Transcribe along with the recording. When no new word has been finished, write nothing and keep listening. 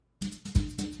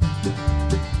Hey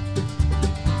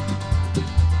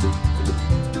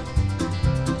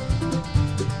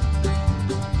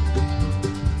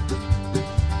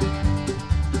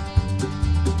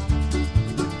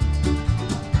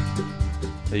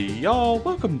y'all,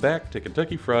 welcome back to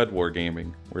Kentucky Fried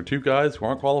Wargaming, where two guys who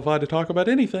aren't qualified to talk about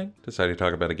anything decide to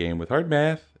talk about a game with hard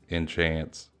math and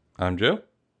chance. I'm Joe.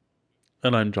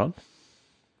 And I'm John.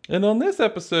 And on this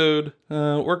episode,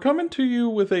 we're coming to you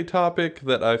with a topic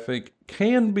that I think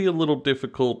can be a little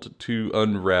difficult to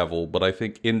unravel, but I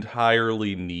think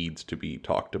entirely needs to be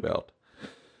talked about.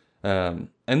 And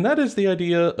that is the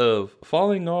idea of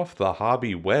falling off the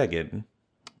hobby wagon,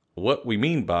 what we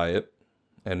mean by it,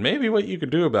 and maybe what you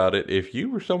could do about it if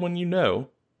you or someone you know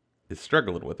is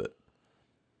struggling with it.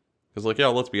 Because,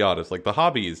 let's be honest, the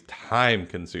hobby is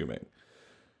time-consuming.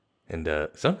 And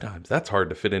sometimes that's hard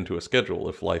to fit into a schedule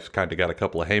if life's kind of got a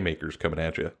couple of haymakers coming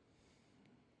at you.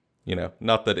 You know,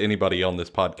 not that anybody on this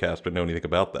podcast would know anything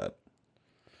about that.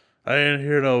 I ain't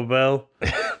hear no bell.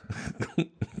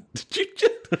 Did you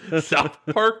just South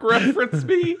Park reference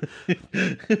me?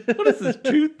 What is this,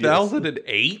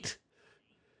 2008?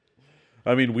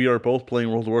 I mean, we are both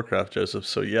playing World of Warcraft, Joseph,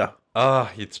 so yeah.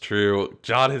 It's true.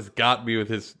 John has got me with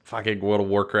his fucking World of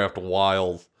Warcraft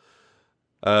wiles.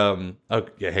 Hey,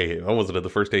 I wasn't in the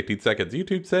first 18 seconds.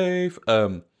 YouTube safe.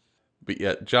 But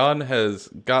yeah, John has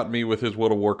got me with his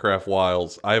World of Warcraft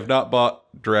wiles. I have not bought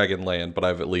Dragonland, but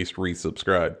I've at least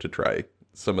resubscribed to try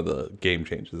some of the game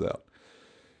changes out.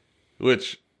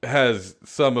 Which has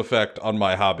some effect on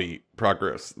my hobby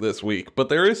progress this week. But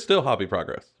there is still hobby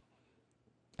progress.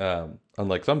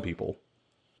 Unlike some people.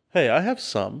 Hey, I have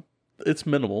some. It's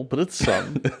minimal, but it's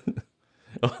some.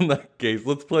 In that case,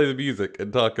 let's play the music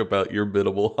and talk about your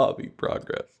minimal hobby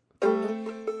progress.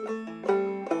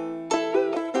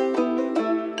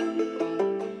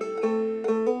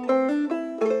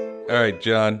 Alright,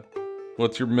 John.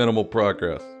 What's your minimal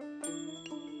progress?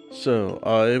 So,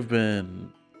 I've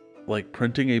been,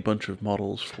 printing a bunch of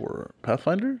models for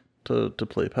Pathfinder, to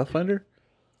play Pathfinder.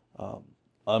 I'm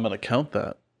going to count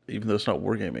that. Even though it's not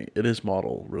wargaming, it is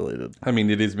model related. I mean,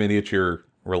 it is miniature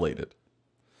related.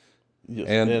 Yes.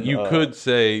 And you could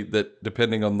say that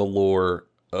depending on the lore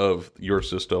of your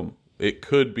system, it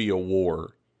could be a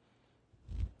war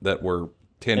that we're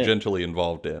tangentially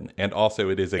involved in. And also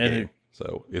it is a game.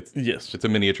 So it's a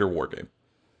miniature war game.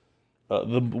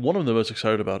 The one I'm the most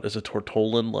excited about is a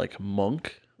Tortolan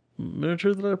monk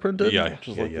miniature that I printed. Yeah. Which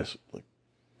is this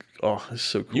it's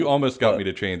so cool. You almost got me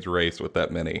to change race with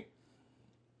that mini.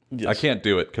 Yes. I can't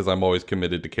do it because I'm always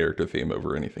committed to character theme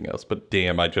over anything else. But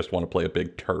damn, I just want to play a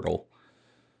big turtle.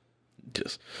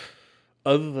 Yes.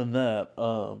 Other than that,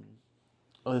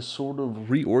 I sort of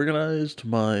reorganized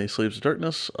my Slaves of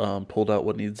Darkness, pulled out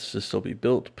what needs to still be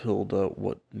built, pulled out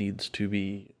what needs to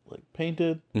be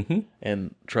painted,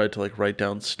 and tried to write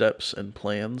down steps and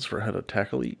plans for how to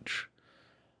tackle each.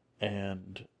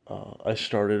 And I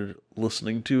started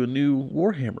listening to a new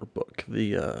Warhammer book,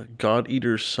 the God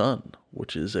Eater's Son,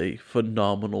 which is a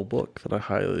phenomenal book that I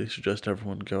highly suggest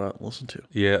everyone go out and listen to.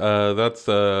 Yeah, that's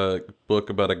a book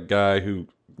about a guy who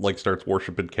starts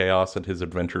worshiping chaos and his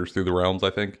adventures through the realms, I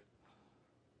think.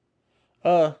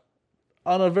 On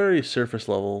a very surface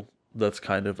level, that's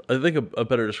kind of, I think a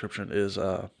better description is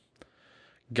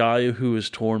guy who is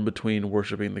torn between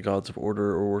worshiping the gods of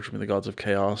order or worshiping the gods of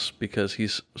chaos because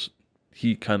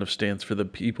he kind of stands for the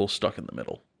people stuck in the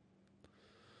middle.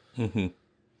 Mm-hmm.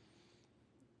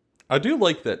 I do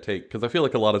like that take, because I feel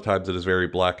like a lot of times it is very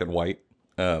black and white.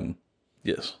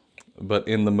 Yes. But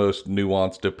in the most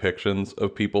nuanced depictions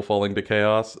of people falling to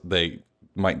chaos, they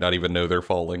might not even know they're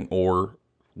falling, or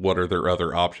what are their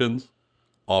other options.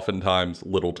 Oftentimes,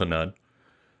 little to none.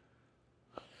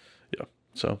 Yeah.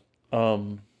 So,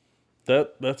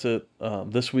 that's it.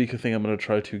 This week, I think I'm going to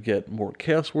try to get more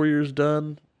Chaos Warriors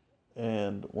done.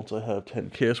 And once I have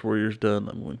 10 Chaos Warriors done,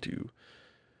 I'm going to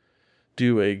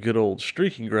do a good old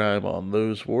Streaking Grime on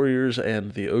those warriors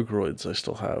and the Ogroids I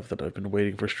still have that I've been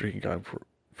waiting for Streaking Grime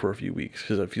for a few weeks,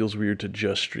 because it feels weird to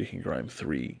just Streaking Grime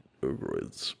 3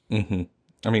 Ogroids. Mm-hmm.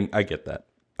 I mean, I get that.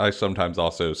 I sometimes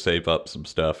also save up some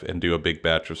stuff and do a big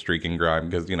batch of Streaking Grime,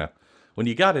 because, when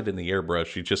you got it in the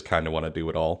airbrush, you just kind of want to do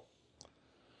it all.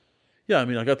 Yeah, I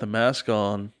mean, I got the mask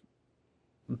on,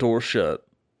 door shut,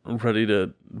 ready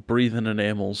to breathe in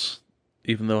enamels.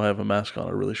 Even though I have a mask on,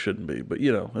 I really shouldn't be. But,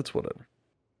 it's whatever.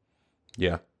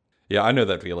 Yeah. Yeah, I know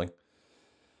that feeling.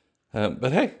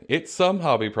 But hey, it's some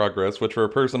hobby progress, which for a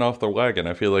person off the wagon,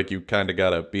 I feel like you kind of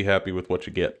got to be happy with what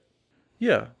you get.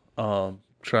 Yeah.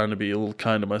 Trying to be a little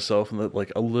kind to myself, and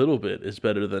that, a little bit is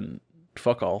better than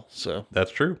fuck all, so.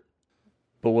 That's true.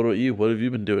 But what about you? What have you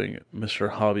been doing, Mr.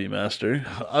 Hobby Master?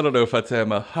 I don't know if I'd say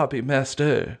I'm a hobby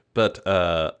master, but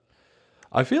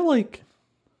I feel like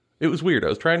it was weird. I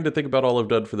was trying to think about all I've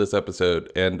done for this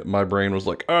episode, and my brain was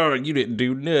like, oh, you didn't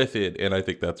do nothing. And I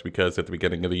think that's because at the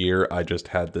beginning of the year, I just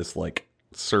had this, like,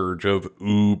 surge of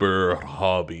uber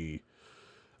hobby.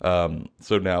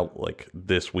 So now, like,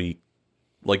 this week,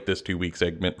 like, this 2-week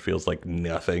segment feels like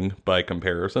nothing by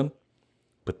comparison.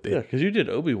 But Yeah, because you did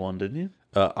Obi-Wan, didn't you?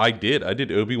 I did. I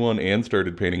did Obi-Wan and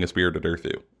started painting a Spirited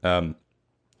Earthu.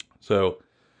 So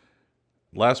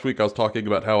last week I was talking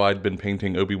about how I'd been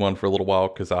painting Obi-Wan for a little while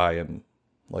because I am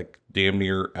like damn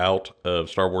near out of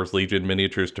Star Wars Legion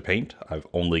miniatures to paint. I've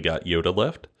only got Yoda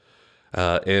left.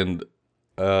 And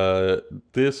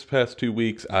this past 2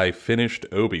 weeks I finished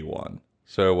Obi-Wan.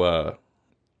 So,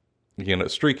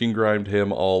 streaking grimed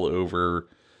him all over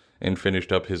and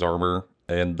finished up his armor.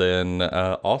 And then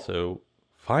also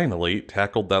finally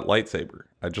tackled that lightsaber.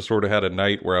 I just sort of had a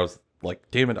night where I was like,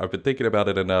 damn it, I've been thinking about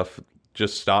it enough.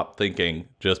 Just stop thinking.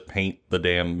 Just paint the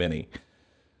damn mini.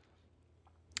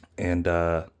 And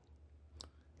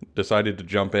decided to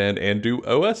jump in and do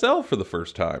OSL for the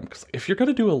first time. Because if you're going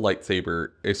to do a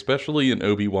lightsaber, especially in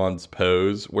Obi-Wan's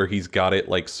pose, where he's got it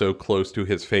like so close to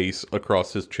his face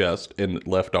across his chest and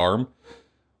left arm,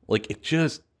 like it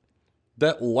just,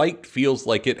 that light feels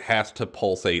like it has to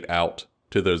pulsate out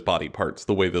to those body parts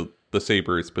the way the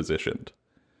saber is positioned.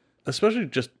 Especially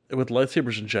just with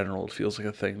lightsabers in general, it feels like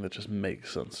a thing that just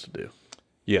makes sense to do.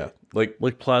 Yeah, like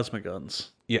plasma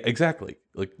guns. Yeah, exactly.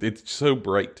 Like, it's so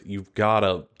bright. You've got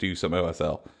to do some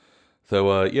OSL.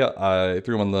 So, I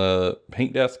threw him on the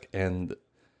paint desk, and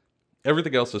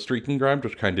everything else is streaking grimed,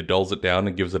 which kind of dulls it down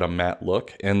and gives it a matte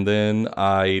look. And then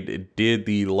I did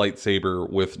the lightsaber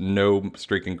with no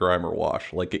streaking grime or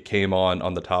wash. Like, it came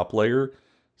on the top layer,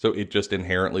 so it just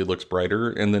inherently looks brighter,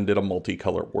 and then did a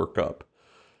multicolor workup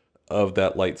of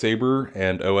that lightsaber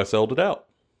and OSL'd it out.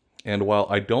 And while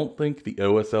I don't think the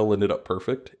OSL ended up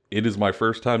perfect, it is my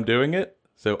first time doing it,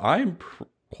 so I'm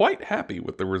quite happy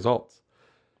with the results.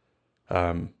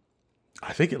 I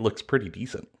think it looks pretty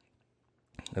decent.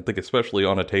 I think especially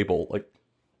on a table, like,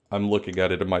 I'm looking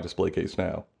at it in my display case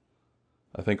now.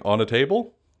 I think on a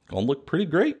table, gonna look pretty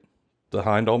great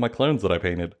behind all my clones that I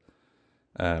painted.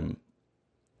 So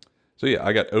yeah,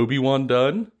 I got Obi-Wan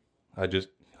done. I've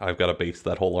got to base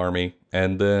that whole army.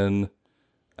 And then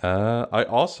I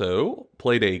also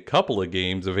played a couple of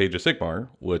games of Age of Sigmar,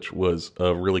 which was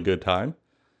a really good time.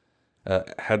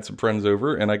 Had some friends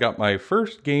over, and I got my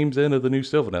first games in of the new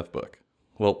Sylvaneth book.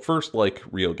 Well, first, like,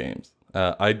 real games.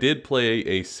 I did play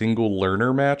a single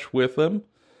learner match with them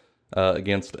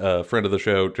against a friend of the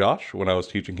show, Josh, when I was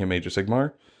teaching him Age of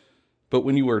Sigmar. But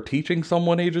when you are teaching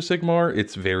someone Age of Sigmar,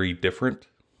 it's very different.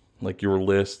 Like, your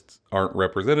lists aren't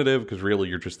representative, because really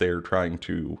you're just there trying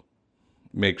to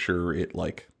make sure it,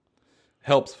 like,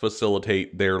 helps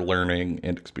facilitate their learning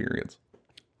and experience.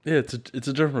 Yeah, it's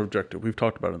a different objective. We've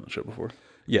talked about it on the show before.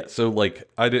 Yeah, so, like,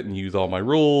 I didn't use all my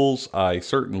rules. I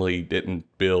certainly didn't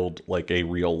build, like, a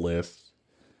real list.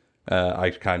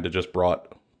 I kind of just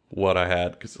brought what I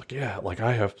had, because, like, yeah, like,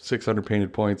 I have 600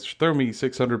 painted points. Throw me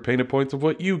 600 painted points of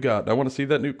what you got. I want to see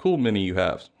that new cool mini you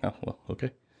have. Oh, well,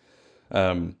 okay.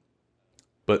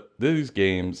 But these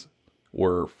games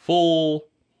were full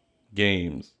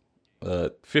games.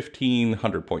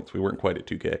 1,500 points. We weren't quite at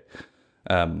 2K.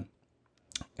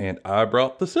 And I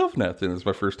brought the Sylvaneth, and it was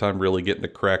my first time really getting to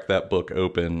crack that book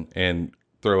open and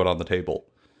throw it on the table.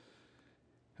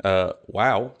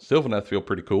 Wow, Sylvaneth feel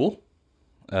pretty cool.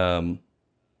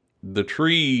 The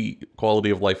tree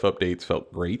quality of life updates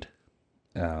felt great.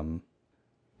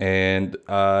 And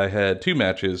I had 2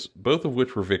 matches, both of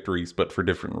which were victories, but for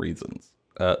different reasons.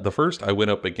 The first, I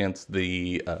went up against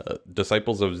the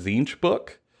Disciples of Tzeentch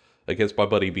book, against my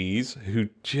buddy Bees, who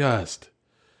just...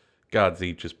 God,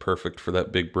 Tzeentch is perfect for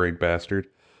that big brain bastard.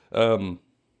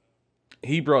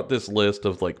 He brought this list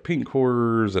of, like, pink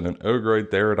horrors and an Ogroid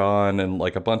Therodon and,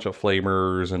 like, a bunch of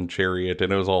flamers and chariot,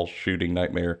 and it was all shooting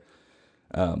nightmare.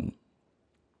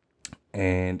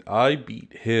 And I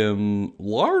beat him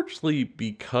largely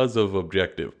because of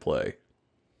objective play.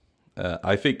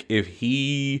 I think if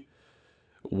he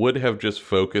would have just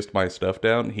focused my stuff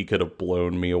down, he could have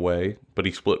blown me away. But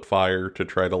he split fire to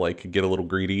try to, like, get a little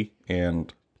greedy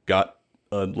and got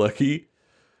unlucky.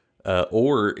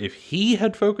 Or if he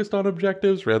had focused on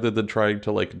objectives rather than trying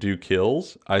to, like, do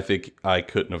kills, I think I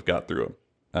couldn't have got through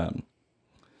him.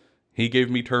 He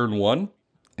gave me turn 1,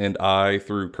 and I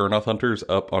threw Kurnoth Hunters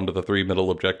up onto the 3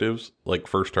 middle objectives, like,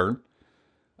 first turn,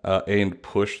 and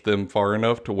pushed them far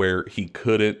enough to where he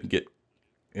couldn't get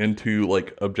into,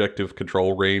 like, objective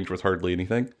control range with hardly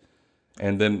anything.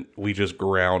 And then we just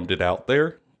ground it out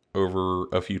there over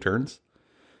a few turns.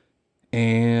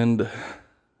 And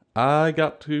I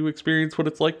got to experience what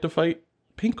it's like to fight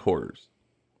pink horrors.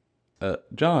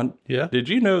 John, Yeah? did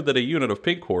you know that a unit of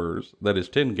pink horrors that is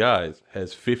 10 guys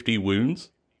has 50 wounds?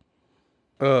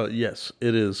 Yes,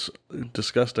 it is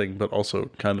disgusting, but also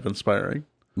kind of inspiring.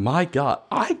 My God,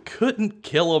 I couldn't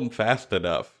kill them fast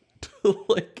enough to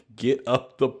like get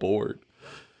up the board.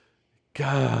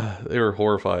 God, they were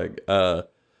horrifying.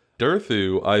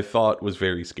 Durthu, I thought was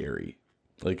very scary.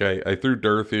 Like I threw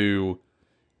Durthu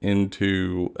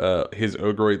into his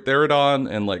Ogroid Therodon,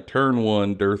 and like turn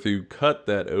 1, Durthu cut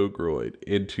that Ogroid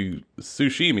into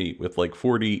Tsushimi with like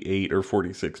 48 or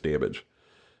 46 damage.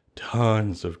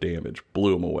 Tons of damage.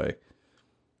 Blew him away.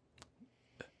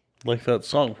 Like that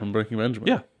song from Breaking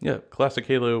Benjamin. Yeah. Classic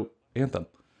Halo anthem.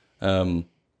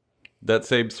 That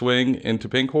same swing into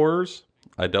pink horrors,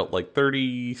 I dealt like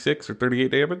 36 or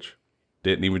 38 damage.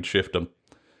 Didn't even shift them.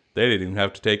 They didn't even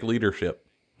have to take leadership.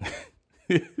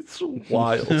 It's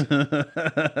wild.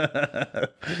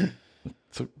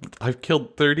 So I've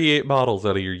killed 38 models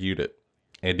out of your unit,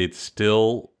 and it's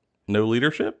still no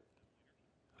leadership?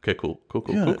 Okay, cool.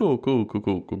 Yeah. Cool.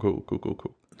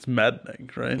 It's maddening,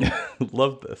 right?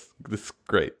 Love this. This is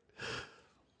great.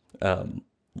 And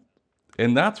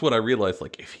that's what I realized.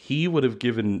 Like, if he would have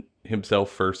given himself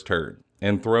first turn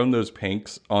and thrown those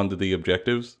pinks onto the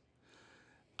objectives,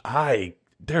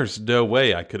 there's no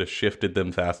way I could have shifted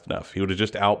them fast enough. He would have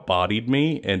just outbodied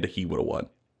me, and he would have won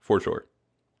for sure.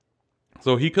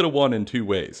 So he could have won in 2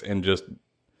 ways and just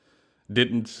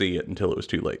didn't see it until it was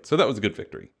too late. So that was a good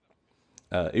victory.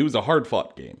 It was a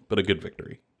hard-fought game, but a good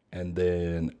victory. And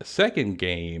then second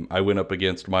game, I went up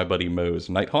against my buddy Mo's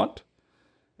Nighthaunt.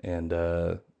 And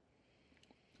that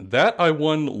I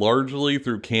won largely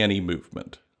through canny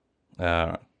movement.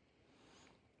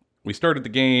 We started the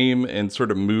game and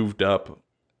sort of moved up.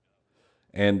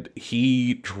 And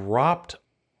he dropped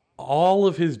all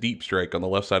of his Deep Strike on the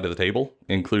left side of the table,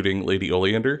 including Lady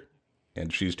Oleander.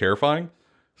 And she's terrifying.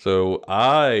 So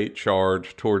I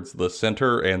charged towards the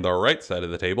center and the right side of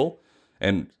the table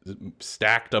and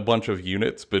stacked a bunch of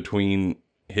units between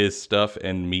his stuff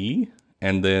and me,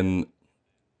 and then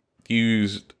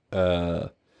used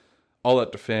All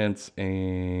Out Defense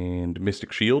and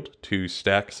Mystic Shield to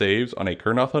stack saves on a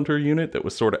Kurnoth Hunter unit that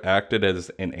was sort of acted as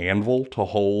an anvil to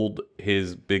hold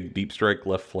his big Deep Strike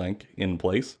left flank in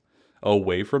place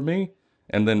away from me,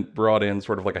 and then brought in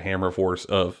sort of like a hammer force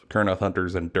of Kurnoth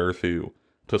Hunters and Durthu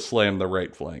to slam the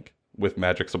right flank with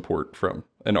magic support from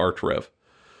an Archrev.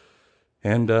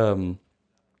 And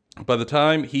by the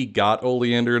time he got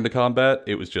Oleander into combat,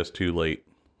 it was just too late.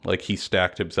 Like, he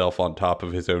stacked himself on top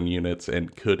of his own units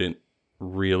and couldn't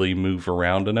really move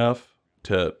around enough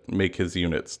to make his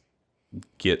units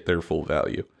get their full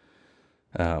value.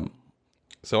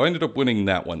 So I ended up winning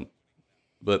that one,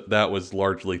 but that was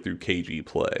largely through KG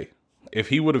play. If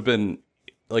he would have been,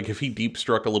 like, if he deep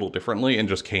struck a little differently and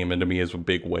just came into me as a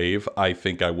big wave, I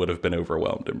think I would have been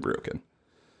overwhelmed and broken.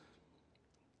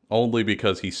 Only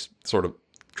because he sort of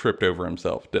tripped over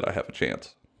himself did I have a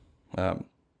chance.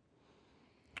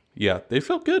 Yeah, they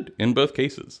felt good in both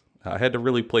cases. I had to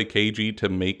really play KG to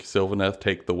make Sylvaneth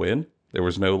take the win. There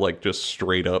was no, like, just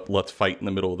straight up, let's fight in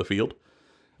the middle of the field.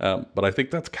 But I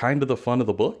think that's kind of the fun of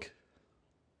the book.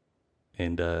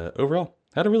 And overall,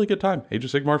 had a really good time. Age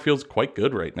of Sigmar feels quite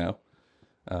good right now.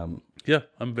 Yeah,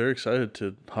 I'm very excited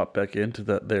to hop back into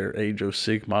that there Age of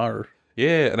Sigmar.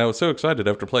 Yeah, and I was so excited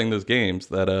after playing those games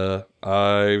that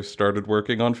I started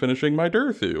working on finishing my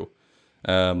Durthu.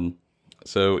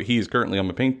 So he's currently on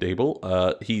my paint table.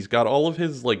 He's got all of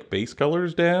his like base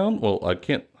colors down. Well, I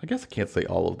guess I can't say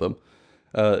all of them.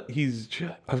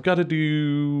 I've got to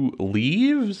do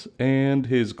leaves and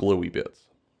his glowy bits.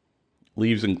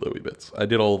 Leaves and glowy bits. I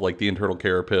did all of like the internal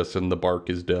carapace and the bark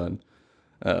is done.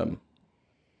 So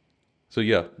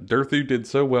yeah, Durthu did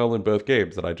so well in both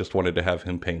games that I just wanted to have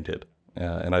him painted.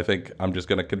 And I think I'm just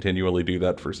going to continually do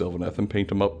that for Sylvaneth and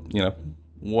paint him up,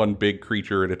 one big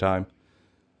creature at a time.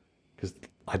 Because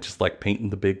I just like painting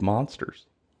the big monsters.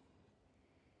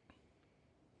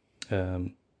 Yeah,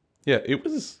 it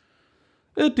was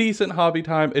a decent hobby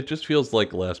time. It just feels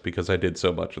like less because I did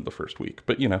so much in the first week.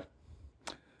 But,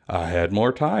 I had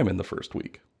more time in the first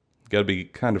week. Gotta be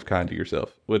kind to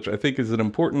yourself, which I think is an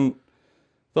important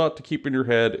thought to keep in your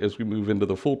head as we move into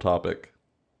the full topic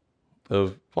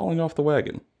of falling off the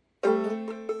wagon.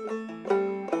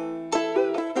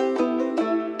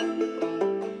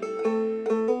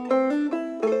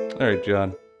 All right,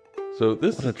 John. So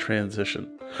this What a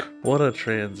transition. What a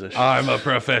transition. I'm a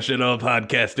professional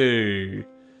podcaster.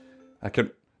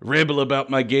 Ramble about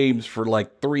my games for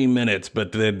like 3 minutes,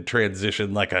 but then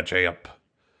transition like a champ.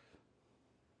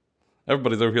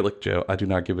 Everybody's over here like, Joe, I do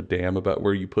not give a damn about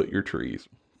where you put your trees.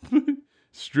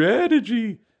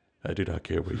 Strategy. I do not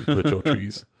care where you put your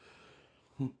trees.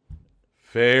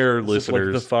 Fair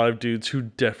listeners. Like the 5 dudes who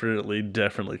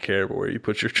definitely care about where you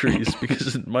put your trees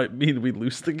because it might mean we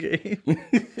lose the game.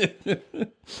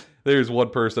 There's one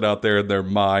person out there in their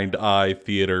mind-eye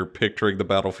theater picturing the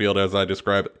battlefield as I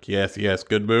describe it. Yes,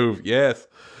 good move. Yes.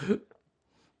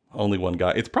 Only one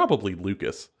guy. It's probably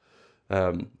Lucas,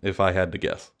 if I had to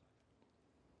guess.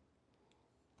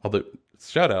 Although,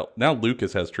 shout out, now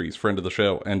Lucas has trees, friend of the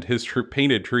show, and his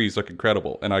painted trees look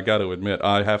incredible. And I got to admit,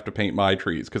 I have to paint my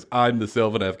trees because I'm the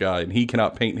Sylvaneth guy, and he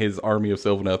cannot paint his army of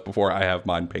Sylvaneth before I have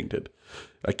mine painted.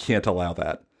 I can't allow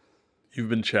that. You've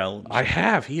been challenged. I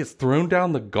have. He has thrown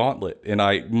down the gauntlet, and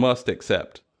I must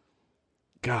accept.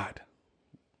 God.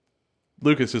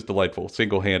 Lucas is delightful,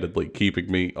 single-handedly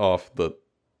keeping me off the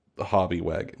hobby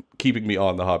wagon. Keeping me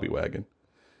on the hobby wagon.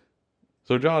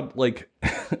 So, John, like,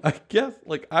 I guess,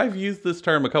 like, I've used this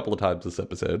term a couple of times this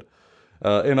episode.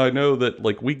 And I know that,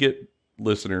 like, we get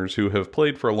listeners who have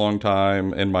played for a long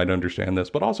time and might understand this,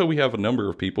 but also we have a number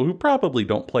of people who probably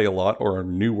don't play a lot or are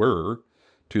newer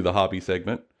to the hobby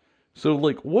segment. So,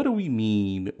 like, what do we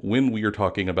mean when we are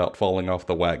talking about falling off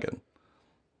the wagon?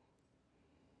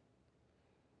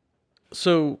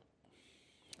 So,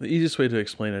 the easiest way to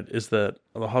explain it is that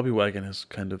the hobby wagon is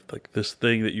kind of like this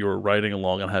thing that you're riding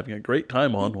along and having a great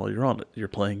time on while you're on it. You're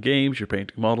playing games, you're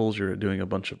painting models, you're doing a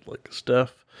bunch of, like,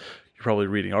 stuff. You're probably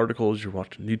reading articles, you're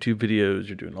watching YouTube videos,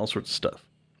 you're doing all sorts of stuff.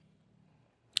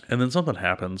 And then something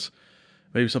happens.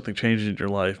 Maybe something changes in your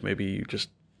life. Maybe you just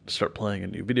start playing a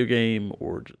new video game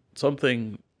or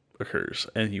something occurs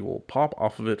and you will pop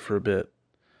off of it for a bit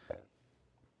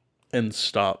and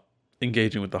stop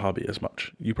engaging with the hobby as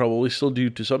much. You probably still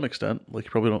do to some extent. Like,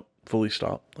 you probably don't fully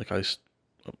stop. Like,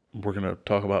 we're going to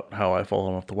talk about how I've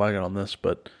fallen off the wagon on this,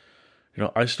 but, you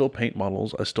know, I still paint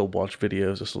models, I still watch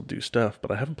videos, I still do stuff,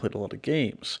 but I haven't played a lot of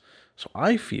games. So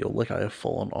I feel like I have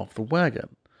fallen off the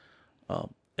wagon.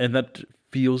 And that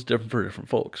feels different for different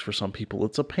folks. For some people,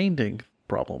 it's a painting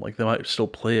problem. Like, they might still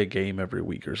play a game every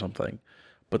week or something,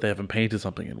 but they haven't painted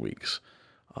something in weeks.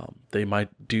 They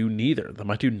might do neither. They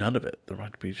might do none of it. They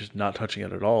might be just not touching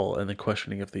it at all and then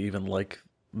questioning if they even like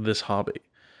this hobby,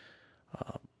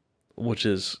 which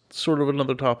is sort of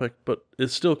another topic, but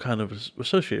it's still kind of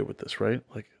associated with this, right?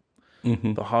 Like,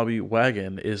 the hobby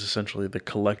wagon is essentially the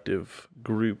collective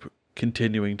group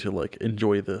continuing to, like,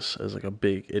 enjoy this as, like, a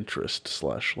big interest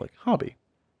 / like hobby.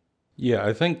 Yeah,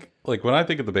 I think, like, when I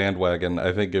think of the bandwagon,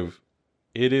 I think of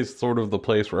it is sort of the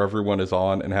place where everyone is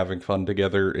on and having fun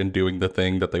together and doing the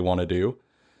thing that they want to do.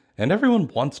 And everyone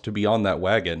wants to be on that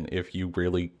wagon if you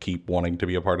really keep wanting to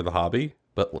be a part of the hobby.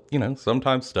 But, you know,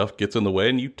 sometimes stuff gets in the way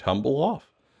and you tumble off.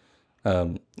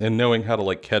 And knowing how to,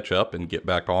 like, catch up and get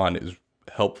back on is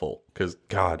helpful. Because,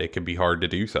 God, it can be hard to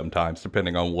do sometimes,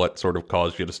 depending on what sort of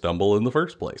caused you to stumble in the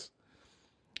first place.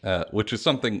 Which is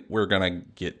something we're going to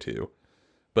get to.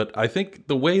 But I think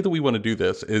the way that we want to do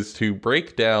this is to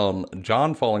break down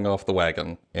John falling off the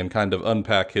wagon and kind of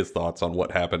unpack his thoughts on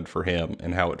what happened for him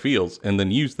and how it feels, and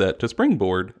then use that to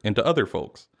springboard into other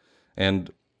folks.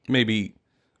 And maybe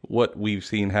what we've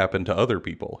seen happen to other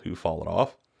people who've fallen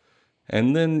off.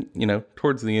 And then, you know,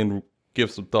 towards the end,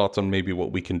 give some thoughts on maybe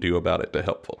what we can do about it to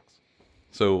help folks.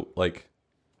 So, like,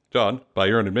 John, by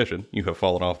your own admission, you have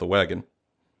fallen off the wagon.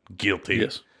 Guilty.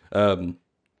 Yes.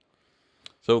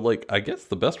 So, like, I guess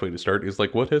the best way to start is,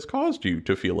 like, what has caused you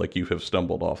to feel like you have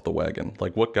stumbled off the wagon?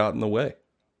 Like, what got in the way?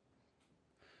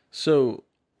 So,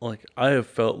 like, I have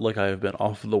felt like I have been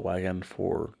off of the wagon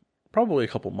for probably a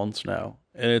couple months now.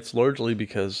 And it's largely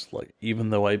because, like, even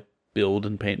though I build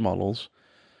and paint models,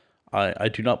 I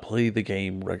do not play the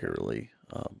game regularly.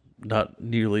 Not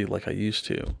nearly like I used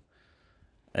to.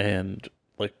 And,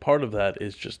 like, part of that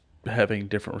is just having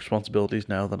different responsibilities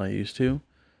now than I used to.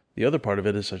 The other part of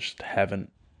it is I just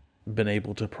haven't been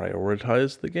able to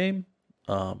prioritize the game,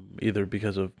 either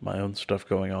because of my own stuff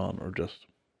going on or just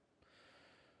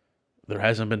there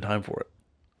hasn't been time for it.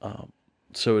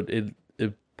 So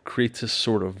it creates this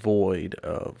sort of void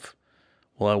of,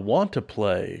 well, I want to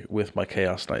play with my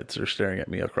Chaos Knights that are staring at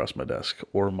me across my desk,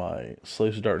 or my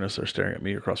Slaves of Darkness that are staring at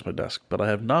me across my desk, but I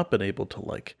have not been able to,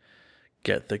 like,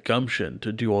 get the gumption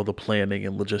to do all the planning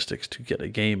and logistics to get a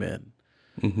game in.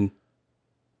 Mm-hmm.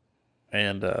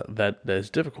 And that is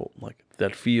difficult. Like,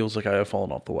 that feels like I have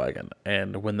fallen off the wagon.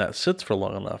 And when that sits for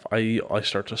long enough, I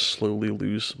start to slowly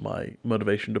lose my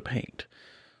motivation to paint.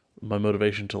 My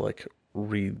motivation to, like,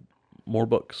 read more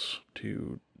books,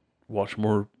 to watch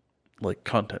more like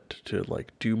content, to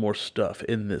like do more stuff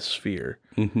in this sphere.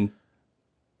 Mm-hmm.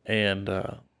 And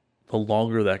the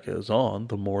longer that goes on,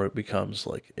 the more it becomes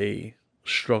like a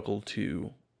struggle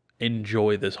to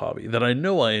enjoy this hobby that I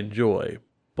know I enjoy,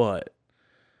 but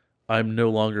I'm no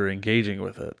longer engaging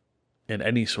with it in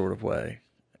any sort of way.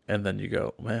 And then you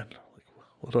go, man, like,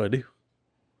 what do I do?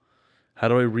 How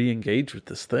do I re-engage with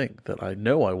this thing that I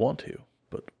know I want to,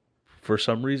 but for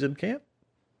some reason can't?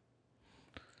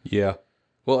 Yeah.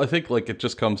 Well, I think like it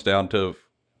just comes down to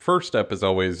first step is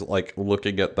always like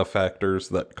looking at the factors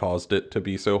that caused it to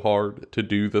be so hard to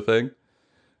do the thing.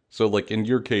 So like in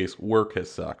your case, work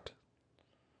has sucked.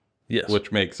 Yes.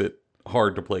 Which makes it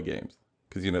hard to play games.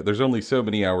 Because, there's only so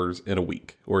many hours in a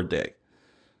week or a day.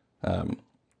 And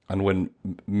when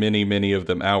many, many of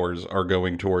them hours are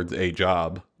going towards a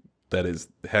job that is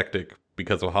hectic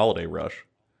because of holiday rush,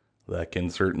 that can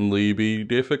certainly be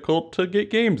difficult to get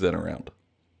games in around.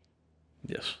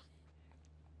 Yes.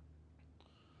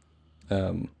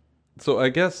 So I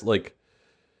guess, like,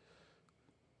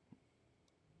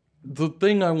 the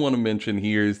thing I want to mention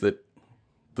here is that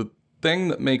the thing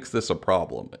that makes this a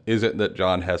problem isn't that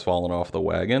John has fallen off the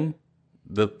wagon.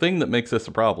 The thing that makes this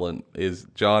a problem is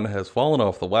John has fallen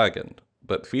off the wagon,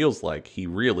 but feels like he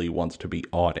really wants to be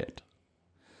on it.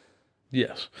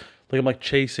 Yes. Like I'm like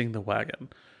chasing the wagon.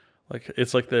 Like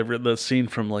it's like the scene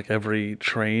from like every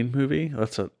train movie.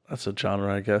 That's a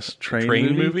genre, I guess.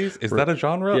 Train movies? Is that a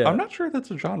genre? Yeah. I'm not sure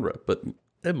that's a genre, but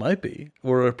it might be.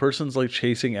 Where a person's like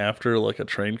chasing after like a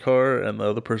train car and the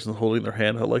other person's holding their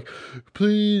hand out like,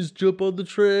 please jump on the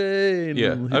train.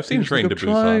 Yeah, I've seen Train to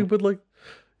Busan. Busan. But like,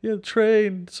 yeah,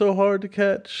 train, so hard to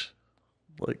catch.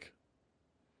 Like,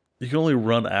 you can only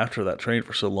run after that train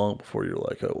for so long before you're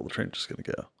like, oh, well, the train's just going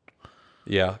to go.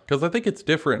 Yeah, because I think it's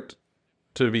different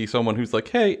to be someone who's like,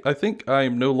 hey, I think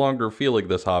I'm no longer feeling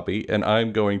this hobby, and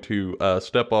I'm going to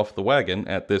step off the wagon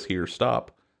at this here stop.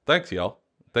 Thanks, y'all.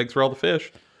 Thanks for all the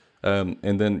fish. And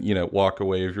then, walk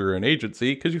away if you're an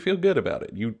agency because you feel good about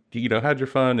it. You had your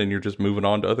fun, and you're just moving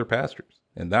on to other pastures.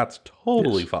 And that's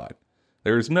totally fine.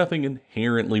 There is nothing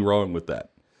inherently wrong with that.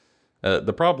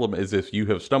 The problem is if you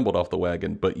have stumbled off the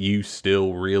wagon, but you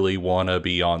still really want to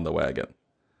be on the wagon.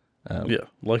 Yeah,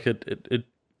 like it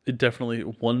definitely,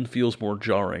 one feels more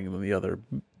jarring than the other.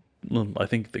 I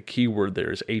think the key word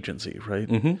there is agency, right?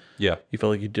 Mm-hmm. Yeah. You feel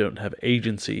like you don't have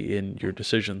agency in your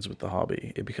decisions with the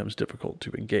hobby. It becomes difficult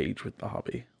to engage with the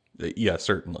hobby. Yeah,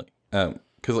 certainly.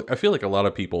 Because I feel like a lot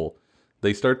of people,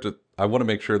 I want to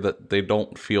make sure that they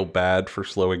don't feel bad for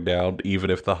slowing down, even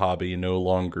if the hobby no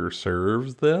longer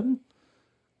serves them.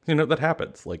 That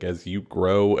happens. Like, as you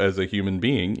grow as a human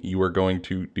being, you are going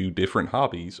to do different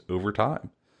hobbies over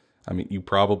time. I mean, you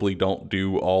probably don't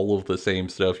do all of the same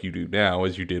stuff you do now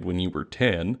as you did when you were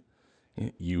 10.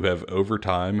 You have, over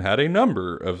time, had a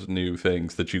number of new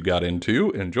things that you got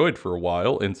into, enjoyed for a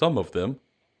while, and some of them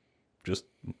just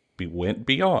went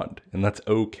beyond. And that's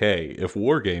okay if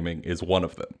wargaming is one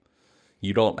of them.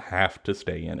 You don't have to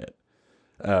stay in it.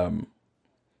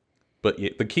 But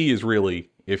the key is really,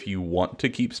 if you want to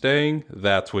keep staying,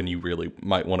 that's when you really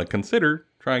might want to consider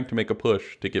trying to make a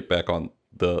push to get back on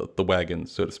the wagon,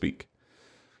 so to speak.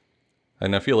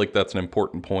 And I feel like that's an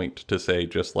important point to say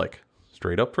just like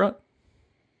straight up front.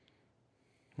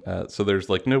 So there's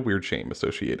like no weird shame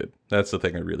associated. That's the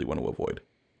thing I really want to avoid.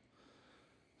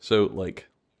 So like,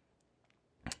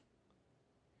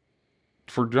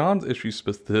 for John's issue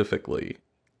specifically,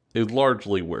 it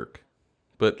largely work.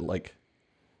 But like,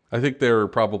 I think there are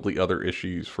probably other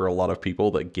issues for a lot of people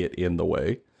that get in the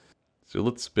way. So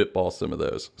let's spitball some of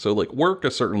those. So like work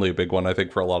is certainly a big one, I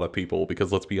think, for a lot of people,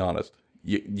 because let's be honest,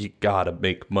 you gotta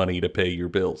make money to pay your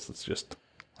bills. That's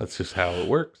just how it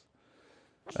works.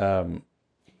 And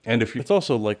if you, it's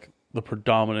also like the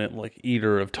predominant like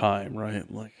eater of time,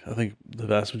 right? Like I think the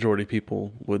vast majority of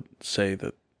people would say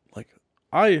that like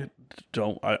I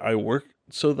work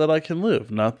so that I can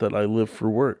live, not that I live for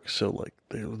work. So like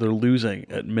they're losing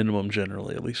at minimum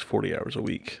generally at least 40 hours a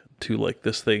week to like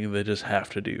this thing they just have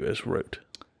to do as rote.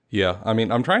 Yeah, I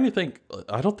mean, I'm trying to think.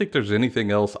 I don't think there's anything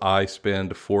else I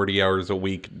spend 40 hours a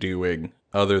week doing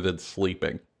other than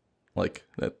sleeping. Like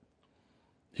that.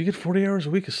 You get 40 hours a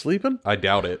week of sleeping? I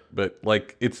doubt it, but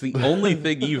like it's the only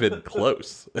thing even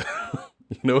close.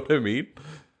 You know what I mean?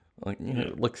 Like,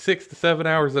 like 6 to 7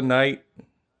 hours a night,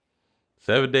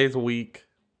 7 days a week.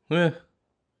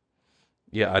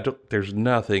 Yeah, there's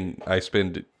nothing I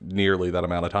spend nearly that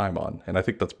amount of time on. And I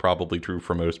think that's probably true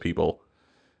for most people.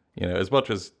 As much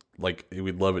as like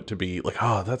we'd love it to be like,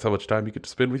 oh, that's how much time you get to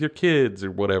spend with your kids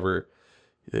or whatever.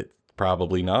 It's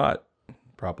probably not.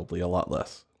 Probably a lot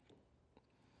less.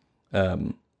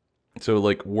 So,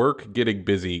 like, work getting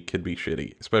busy can be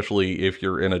shitty, especially if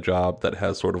you're in a job that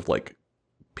has sort of like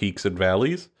peaks and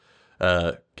valleys.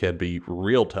 Can be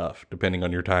real tough depending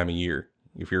on your time of year.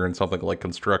 If you're in something like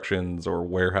constructions or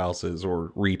warehouses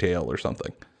or retail or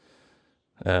something.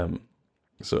 Um,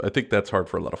 so I think that's hard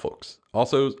for a lot of folks.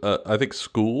 Also, I think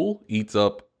school eats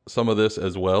up some of this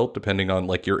as well, depending on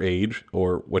like your age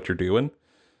or what you're doing.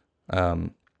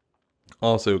 Um,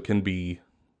 Also can be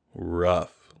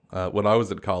rough. When I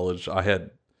was in college, I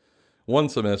had one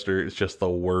semester, it's just the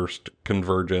worst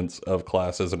convergence of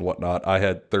classes and whatnot. I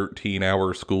had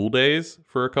 13-hour school days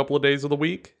for a couple of days of the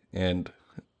week, and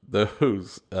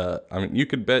those, I mean, you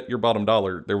could bet your bottom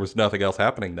dollar there was nothing else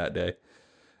happening that day,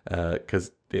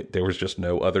 because there was just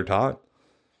no other time.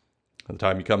 By the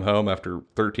time you come home after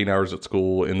 13 hours at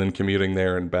school and then commuting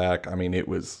there and back, I mean, it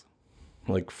was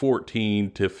like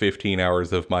 14 to 15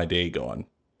 hours of my day gone.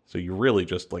 So you're really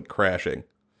just like crashing.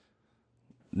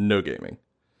 No gaming.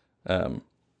 And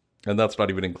that's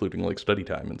not even including like study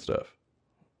time and stuff.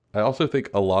 I also think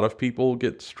a lot of people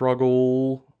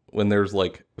struggle when there's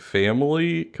like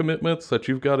family commitments that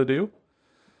you've got to do.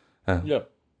 Yeah.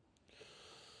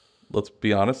 Let's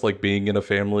be honest, like being in a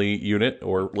family unit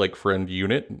or like friend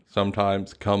unit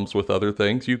sometimes comes with other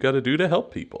things you've got to do to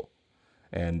help people.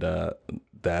 And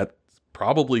that's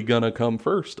probably gonna come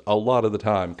first a lot of the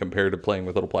time compared to playing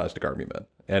with little plastic army men.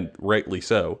 And rightly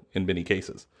so in many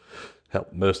cases. Hell,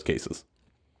 most cases.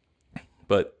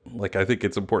 But like I think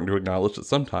it's important to acknowledge that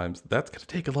sometimes that's gonna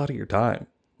take a lot of your time.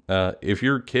 If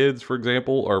your kids, for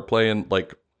example, are playing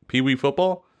like pee-wee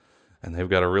football and they've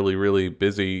got a really, really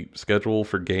busy schedule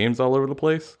for games all over the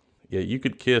place, yeah, you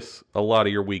could kiss a lot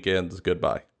of your weekends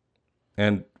goodbye.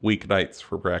 And weeknights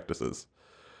for practices.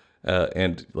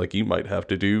 And like you might have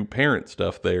to do parent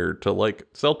stuff there to like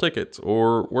sell tickets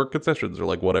or work concessions or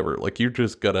like whatever. Like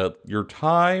your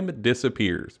time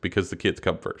disappears because the kids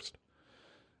come first.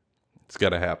 It's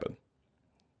gotta happen.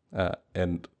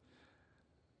 And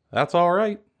that's all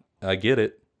right. I get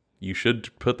it. You should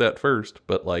put that first,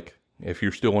 but like if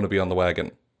you still want to be on the wagon,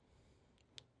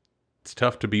 it's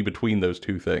tough to be between those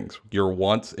two things. Your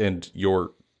wants and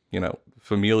your,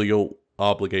 familial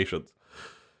obligations.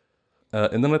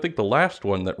 And then I think the last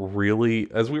one that really,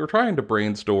 as we were trying to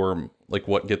brainstorm, like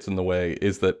what gets in the way,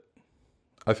 is that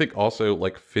I think also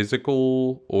like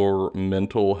physical or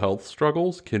mental health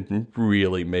struggles can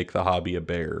really make the hobby a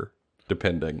bear,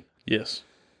 depending. Yes,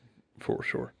 for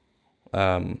sure.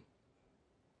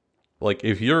 Like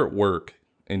if you're at work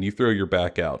and you throw your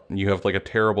back out and you have like a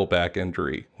terrible back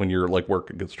injury when you're like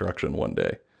working construction one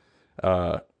day,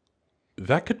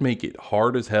 that could make it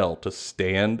hard as hell to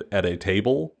stand at a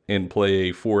table and play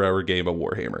a 4-hour game of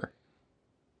Warhammer.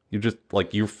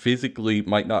 You physically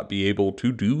might not be able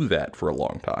to do that for a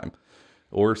long time.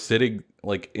 Or sitting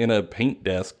like in a paint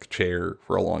desk chair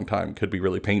for a long time could be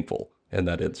really painful in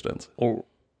that instance. Or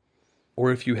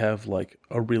if you have like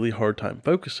a really hard time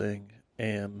focusing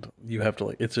and you have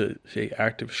to it's a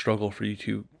active struggle for you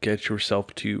to get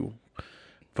yourself to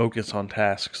focus on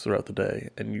tasks throughout the day,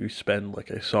 and you spend like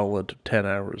a solid 10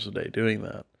 hours a day doing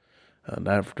that. And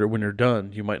after, when you're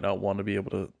done, you might not be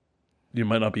able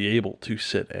to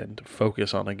sit and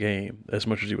focus on a game as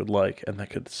much as you would like, and that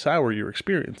could sour your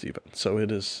experience even. So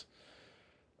it is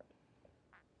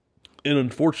an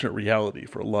unfortunate reality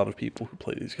for a lot of people who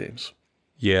play these games.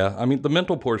 Yeah, I mean, the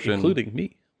mental portion... Including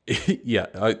me.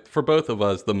 Yeah, for both of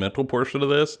us, the mental portion of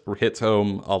this hits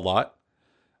home a lot.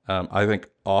 I think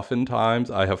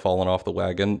oftentimes I have fallen off the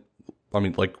wagon. I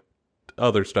mean, like,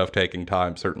 other stuff taking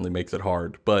time certainly makes it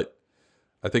hard, but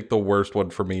I think the worst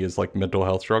one for me is, like, mental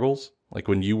health struggles. Like,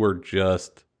 when you were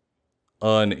just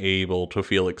unable to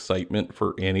feel excitement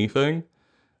for anything,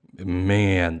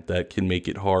 man, that can make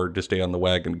it hard to stay on the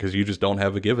wagon because you just don't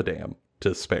have a give a damn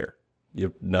to spare. You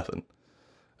have nothing.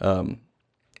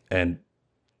 And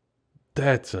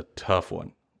that's a tough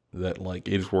one that, like,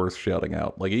 is worth shouting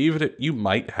out. Like, even if you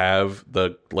might have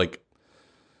the, like,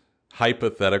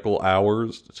 hypothetical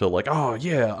hours to, like, oh,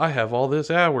 yeah, I have all this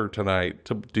hour tonight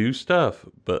to do stuff.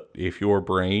 But if your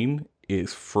brain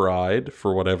is fried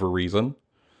for whatever reason,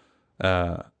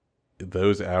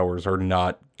 those hours are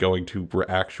not going to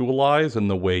actualize in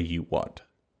the way you want.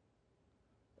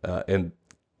 And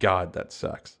God, that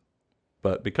sucks.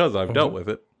 But because I've dealt with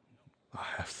it, I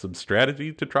have some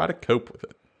strategy to try to cope with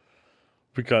it.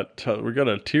 We got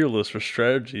a tier list for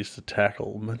strategies to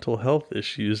tackle mental health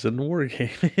issues in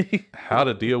wargaming. How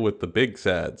to deal with the big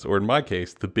sads, or in my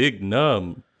case, the big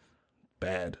numb.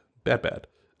 Bad.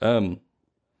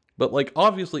 But, like,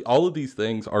 obviously all of these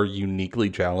things are uniquely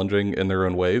challenging in their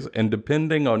own ways, and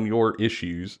depending on your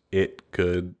issues, it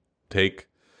could take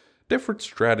different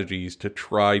strategies to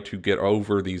try to get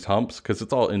over these humps, because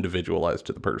it's all individualized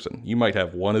to the person. You might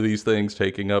have one of these things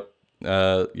taking up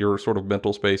your sort of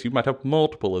mental space. You might have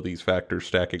multiple of these factors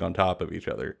stacking on top of each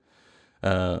other.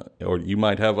 Or you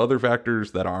might have other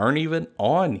factors that aren't even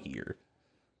on here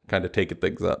kind of taking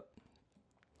things up.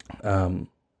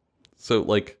 So,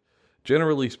 like,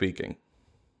 generally speaking,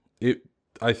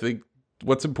 I think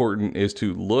what's important is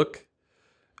to look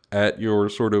at your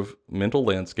sort of mental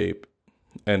landscape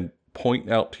and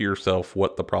point out to yourself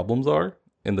what the problems are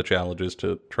and the challenges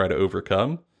to try to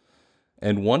overcome.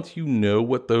 And once you know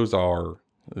what those are,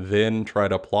 then try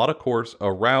to plot a course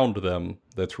around them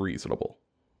that's reasonable.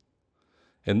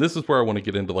 And this is where I want to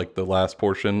get into like the last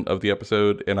portion of the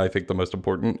episode, and I think the most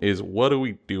important is, what do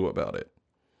we do about it?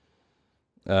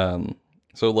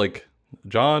 So like,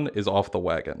 John is off the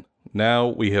wagon. Now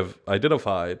we have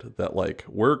identified that like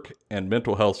work and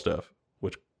mental health stuff,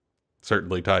 which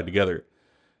certainly tied together,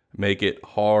 make it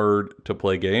hard to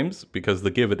play games because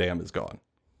the give a damn is gone,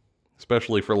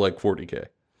 especially for like 40K.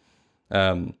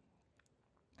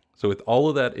 So with all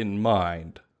of that in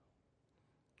mind,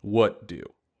 what do?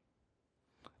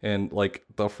 And like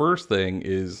the first thing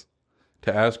is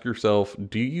to ask yourself,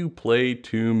 do you play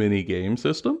too many game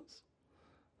systems?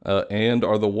 And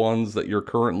are the ones that you're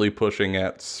currently pushing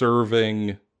at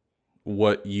serving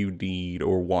what you need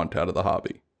or want out of the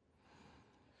hobby?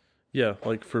 Yeah,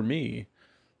 like for me,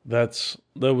 that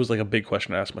was like a big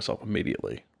question to ask myself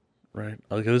immediately, right?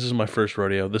 Like, this is my first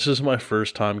rodeo. This is my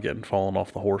first time getting fallen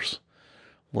off the horse.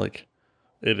 Like,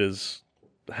 it has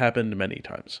happened many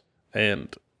times.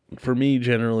 And for me,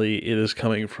 generally, it is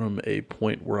coming from a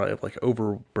point where I have like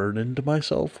overburdened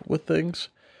myself with things.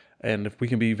 And if we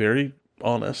can be very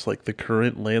honest, like the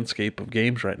current landscape of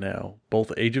games right now,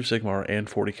 both Age of Sigmar and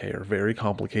 40K are very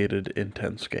complicated,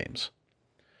 intense games.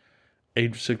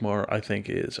 Age of Sigmar, I think,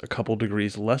 is a couple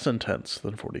degrees less intense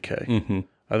than 40K. Mm-hmm.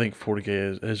 I think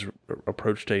 40K has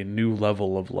approached a new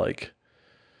level of like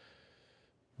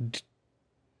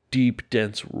deep,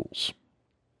 dense rules.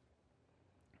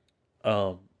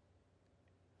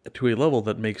 To a level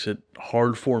that makes it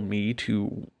hard for me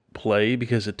to play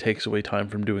because it takes away time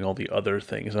from doing all the other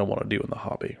things I want to do in the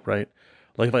hobby, right?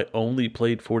 Like if I only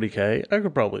played 40K, I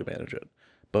could probably manage it.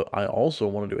 But I also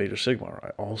want to do Age of Sigmar. I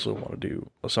also want to do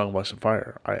A Song of Ice and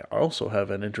Fire. I also have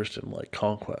an interest in like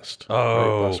Conquest. Oh,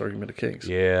 right? Last Argument of Kings.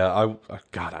 Yeah, I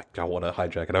want to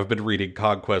hijack it. I've been reading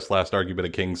Conquest Last Argument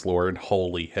of Kings lore, and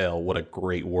holy hell, what a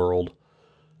great world.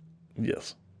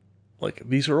 Yes. Like,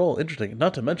 these are all interesting.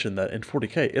 Not to mention that in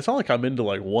 40K, it's not like I'm into,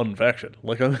 like, one faction.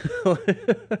 Like, I'm...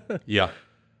 Yeah.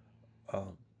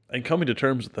 And coming to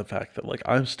terms with the fact that, like,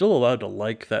 I'm still allowed to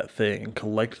like that thing and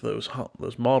collect those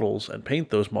models and paint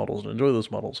those models and enjoy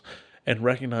those models and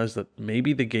recognize that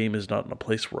maybe the game is not in a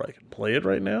place where I can play it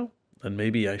right now, and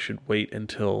maybe I should wait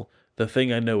until the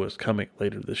thing I know is coming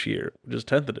later this year, which is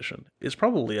 10th edition, is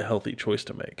probably a healthy choice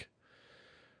to make.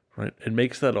 Right? It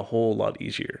makes that a whole lot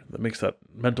easier. That makes that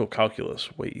mental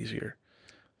calculus way easier.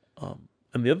 And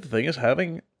the other thing is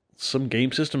having some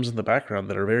game systems in the background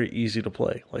that are very easy to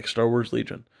play, like Star Wars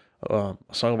Legion, A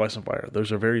Song of Ice and Fire.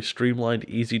 Those are very streamlined,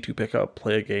 easy to pick up,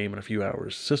 play a game in a few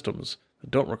hours systems that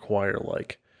don't require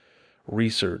like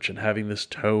research and having this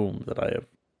tome that I have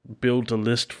built a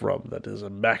list from that is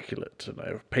immaculate and I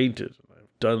have painted and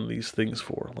I've done these things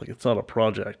for. Like, it's not a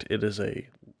project, it is a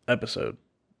episode.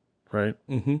 Right?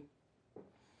 Mm-hmm.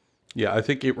 Yeah, I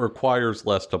think it requires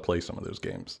less to play some of those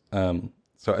games.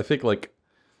 So I think, like,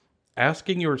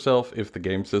 asking yourself if the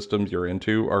game systems you're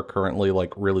into are currently,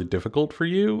 like, really difficult for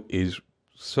you is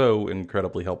so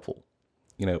incredibly helpful.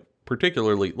 You know,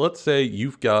 particularly, let's say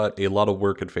you've got a lot of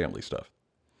work and family stuff.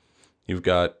 You've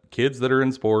got kids that are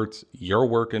in sports, you're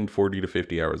working 40 to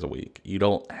 50 hours a week. You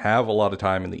don't have a lot of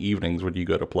time in the evenings when you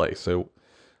go to play, so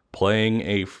playing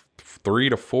a 3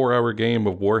 to 4 hour game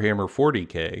of Warhammer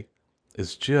 40K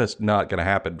is just not going to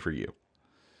happen for you.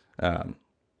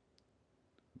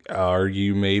 Are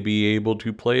you maybe able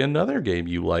to play another game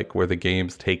you like where the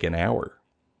games take an hour?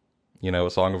 You know,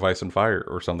 A Song of Ice and Fire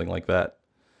or something like that.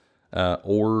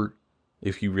 Or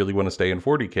if you really want to stay in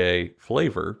 40K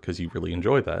flavor, because you really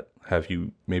enjoy that, have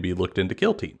you maybe looked into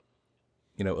Kill Team?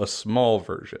 You know, a small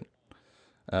version.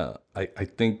 I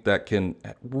think that can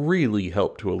really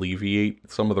help to alleviate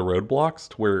some of the roadblocks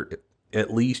to where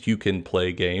at least you can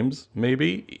play games,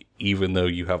 maybe, even though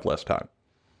you have less time.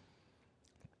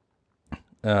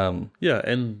 Yeah,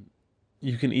 and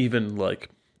you can even, like,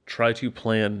 try to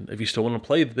plan, if you still want to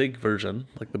play the big version,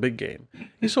 like the big game,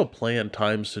 you still plan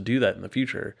times to do that in the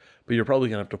future, but you're probably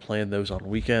going to have to plan those on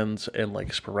weekends and,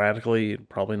 like, sporadically,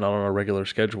 probably not on a regular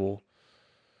schedule.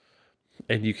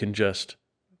 And you can just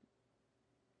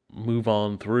move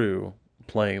on through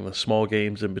playing the small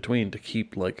games in between to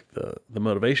keep like the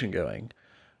motivation going,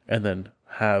 and then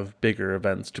have bigger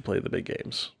events to play the big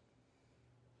games.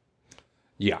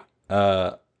 Yeah,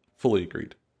 fully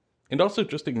agreed. And also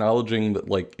just acknowledging that,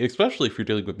 like, especially if you're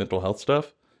dealing with mental health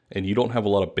stuff and you don't have a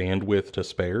lot of bandwidth to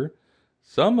spare,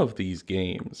 some of these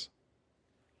games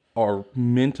are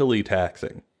mentally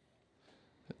taxing.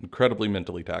 Incredibly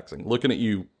mentally taxing. Looking at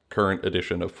you, current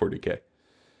edition of 40K.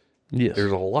 Yes.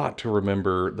 There's a lot to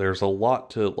remember. There's a lot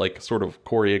to, like, sort of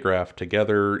choreograph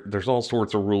together. There's all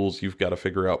sorts of rules you've got to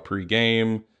figure out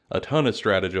pre-game. A ton of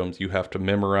stratagems you have to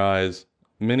memorize,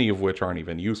 many of which aren't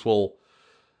even useful.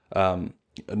 And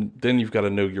then you've got to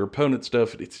know your opponent's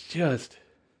stuff. It's just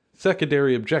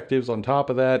secondary objectives on top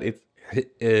of that. It's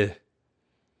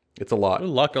a lot. There's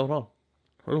a lot going on.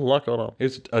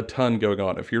 There's a ton going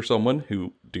on. If you're someone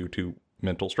who, due to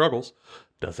mental struggles,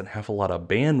 doesn't have a lot of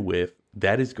bandwidth,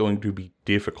 that is going to be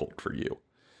difficult for you.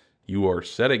 You are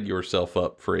setting yourself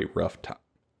up for a rough time.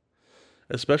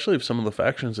 Especially if some of the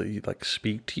factions that you like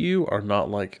speak to you are not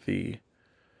like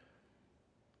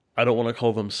I don't want to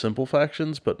call them simple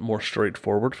factions, but more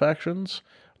straightforward factions.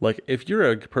 Like if you're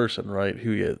a person, right,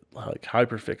 who get like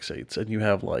hyperfixates and you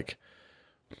have like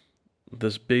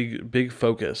this big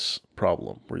focus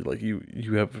problem where like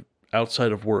you have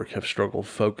outside of work have struggled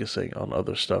focusing on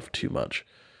other stuff too much.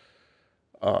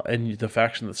 And the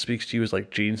faction that speaks to you is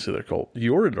like Gene Stealer Cult.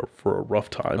 You're for a rough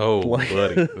time. Oh, like,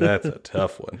 buddy, that's a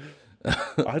tough one.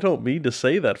 I don't mean to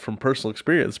say that from personal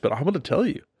experience, but I'm going to tell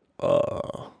you.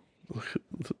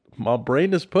 My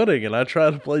brain is pudding, and I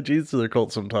try to play Gene Stealer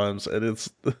Cult sometimes, and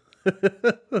it's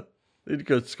it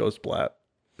goes flat.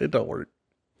 It don't work.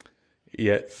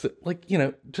 Yeah, it's like,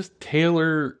 just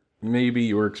tailor maybe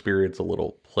your experience a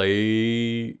little.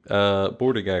 Play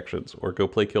boarding actions, or go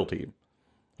play Kill Team.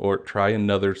 Or try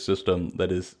another system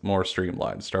that is more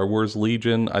streamlined. Star Wars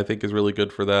Legion, I think, is really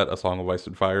good for that. A Song of Ice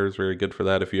and Fire is very good for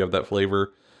that if you have that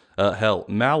flavor. Hell,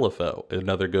 Malifaux,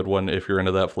 another good one if you're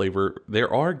into that flavor.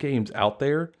 There are games out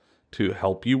there to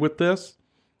help you with this,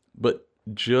 but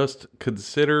just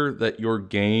consider that your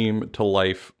game to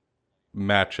life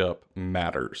matchup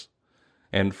matters.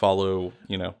 And follow,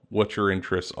 what your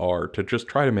interests are to just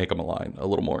try to make them align a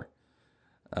little more.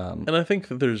 And I think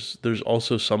that there's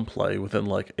also some play within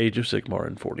like Age of Sigmar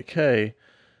and 40K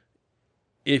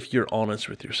if you're honest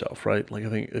with yourself, right? Like I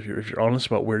think if you're honest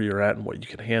about where you're at and what you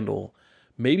can handle,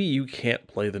 maybe you can't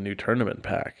play the new tournament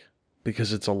pack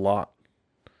because it's a lot.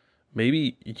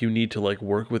 Maybe you need to like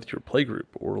work with your play group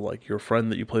or like your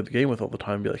friend that you play the game with all the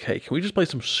time and be like, hey, can we just play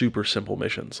some super simple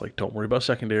missions? Like don't worry about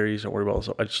secondaries, don't worry about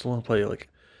stuff. I just want to play like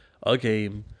a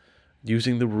game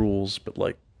using the rules, but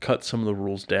like cut some of the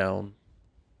rules down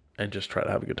and just try to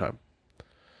have a good time.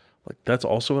 Like that's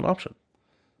also an option.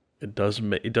 It does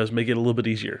make it a little bit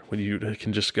easier when you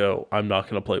can just go, I'm not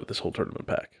going to play with this whole tournament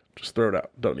pack. Just throw it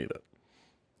out. Don't need it.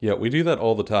 Yeah, we do that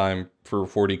all the time for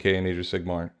 40K and Age of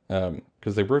Sigmar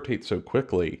because they rotate so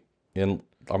quickly. And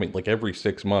I mean, like every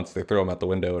 6 months they throw them out the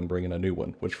window and bring in a new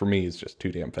one, which for me is just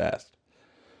too damn fast.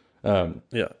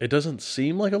 Yeah, it doesn't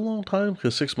seem like a long time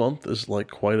because 6 months is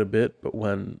like quite a bit, but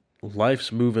when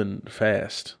life's moving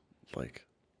fast, like.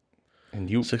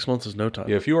 And 6 months is no time.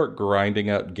 Yeah, if you are grinding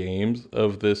out games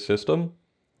of this system,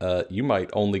 you might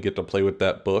only get to play with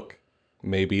that book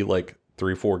maybe like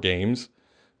 3-4 games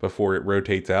before it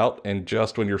rotates out. And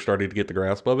just when you're starting to get the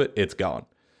grasp of it, it's gone.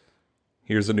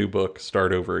 Here's a new book.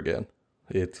 Start over again.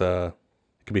 It can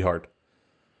be hard.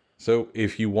 So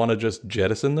if you want to just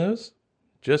jettison those,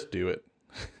 just do it.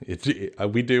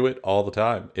 We do it all the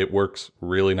time. It works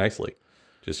really nicely.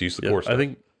 Just use the core stuff.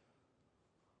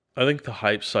 I think the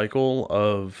hype cycle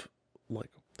of like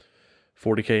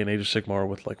 40K and Age of Sigmar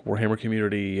with like Warhammer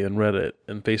community and Reddit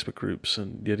and Facebook groups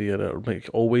and yada yada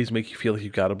always make you feel like you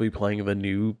got to be playing the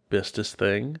new bestest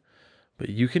thing, but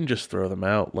you can just throw them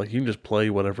out. Like you can just play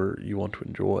whatever you want to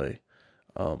enjoy.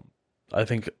 I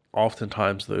think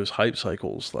oftentimes those hype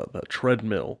cycles, that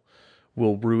treadmill,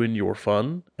 will ruin your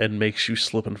fun and makes you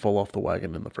slip and fall off the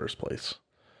wagon in the first place.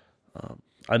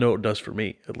 I know it does for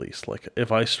me, at least. Like,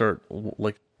 if I start,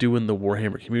 like, doing the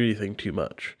Warhammer community thing too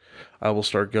much, I will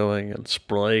start going and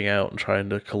spraying out and trying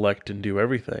to collect and do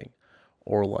everything.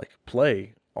 Or, like,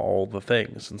 play all the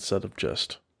things instead of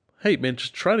just, hey, man,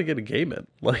 just try to get a game in.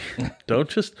 Like, don't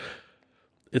just...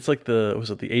 It's like the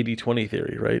 80-20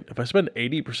 theory, right? If I spend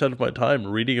 80% of my time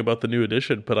reading about the new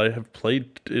edition, but I have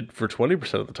played it for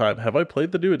 20% of the time, have I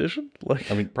played the new edition?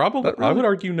 Like, I mean, probably. Really. I would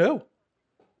argue no.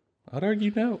 I'd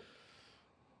argue no.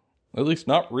 At least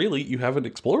not really. You haven't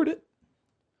explored it.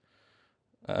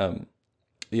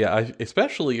 Yeah,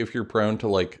 especially if you're prone to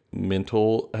like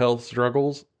mental health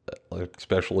struggles.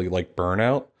 especially like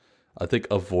Burnout, I think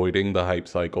avoiding the hype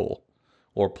cycle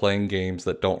or playing games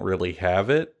that don't really have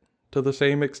it to the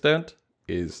same extent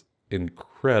is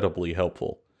incredibly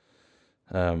helpful.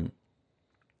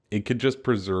 It could just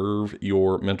preserve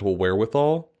your mental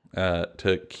wherewithal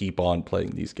to keep on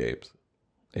playing these games.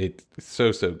 It's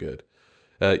so, so good.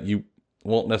 You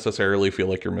won't necessarily feel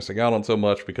like you're missing out on so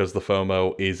much because the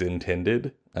FOMO is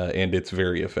intended and it's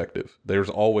very effective. There's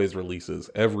always releases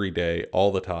every day,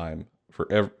 all the time,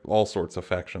 for all sorts of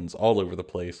factions all over the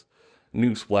place.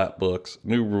 New splat books,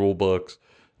 new rule books,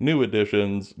 new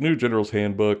editions, new general's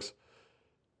handbooks.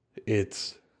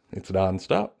 It's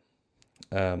nonstop.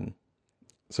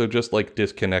 So just like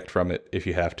disconnect from it if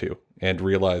you have to and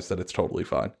realize that it's totally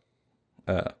fine.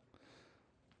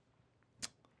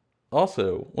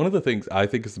 Also, one of the things I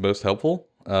think is the most helpful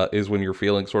is when you're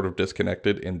feeling sort of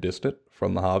disconnected and distant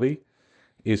from the hobby,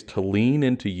 is to lean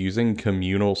into using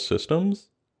communal systems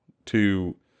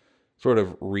to sort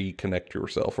of reconnect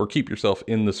yourself or keep yourself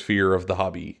in the sphere of the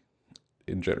hobby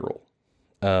in general.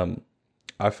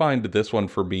 I find this one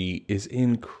for me is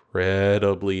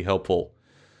incredibly helpful.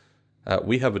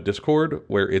 We have a Discord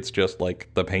where it's just like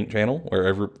the paint channel,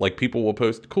 where people will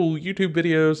post cool YouTube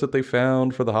videos that they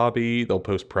found for the hobby. They'll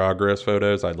post progress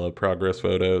photos. I love progress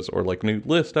photos, or like new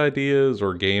list ideas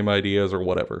or game ideas or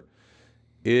whatever.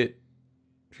 It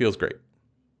feels great.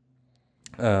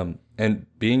 And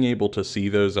being able to see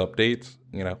those updates,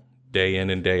 day in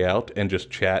and day out, and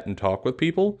just chat and talk with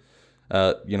people,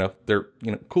 they're,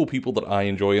 cool people that I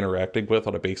enjoy interacting with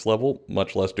on a base level,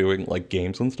 much less doing like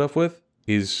games and stuff with,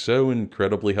 is so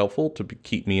incredibly helpful to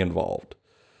keep me involved.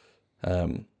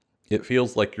 It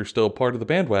feels like you're still part of the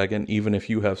bandwagon, even if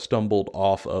you have stumbled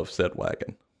off of said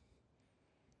wagon.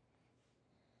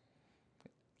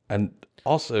 And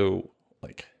also,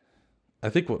 I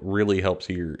think what really helps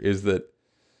here is that,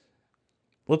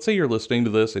 let's say you're listening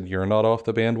to this and you're not off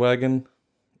the bandwagon,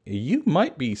 you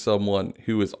might be someone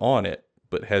who is on it,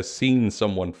 but has seen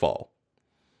someone fall.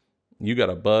 You got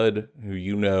a bud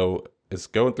who is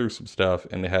going through some stuff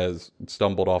and has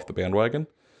stumbled off the bandwagon.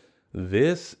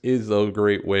 This is a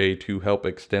great way to help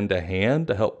extend a hand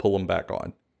to help pull them back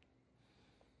on.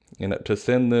 To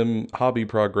send them hobby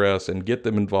progress and get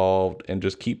them involved and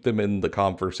just keep them in the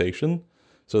conversation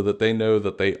so that they know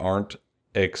that they aren't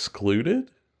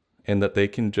excluded and that they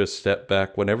can just step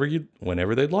back whenever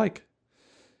they'd like.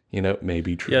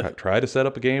 Maybe try to set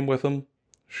up a game with them,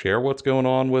 share what's going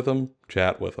on with them,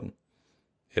 chat with them.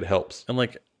 It helps.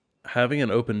 And having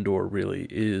an open door really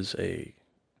is a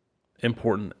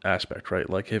important aspect, right?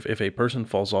 If a person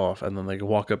falls off and then they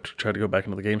walk up to try to go back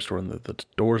into the game store and the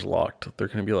door's locked, they're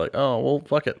going to be like, oh, well,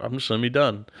 fuck it, I'm just going to be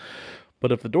done.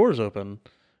 But if the door's open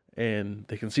and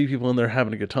they can see people in there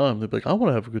having a good time, they'll be like, I want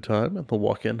to have a good time, and they'll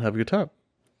walk in and have a good time.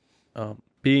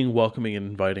 Being welcoming and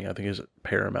inviting, I think, is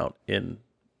paramount in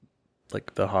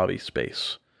the hobby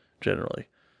space generally.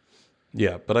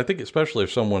 Yeah, but I think especially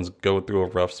if someone's going through a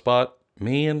rough spot,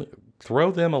 man,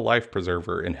 throw them a life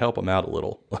preserver and help them out a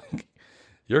little.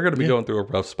 You're going to be going through a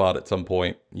rough spot at some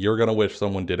point. You're going to wish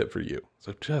someone did it for you.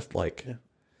 So just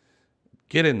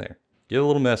get in there, get a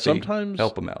little messy,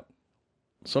 help them out.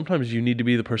 Sometimes you need to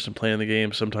be the person playing the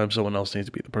game. Sometimes someone else needs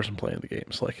to be the person playing the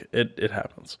games. It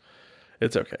happens.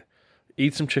 It's okay.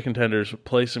 Eat some chicken tenders,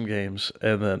 play some games,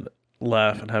 and then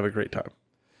laugh and have a great time.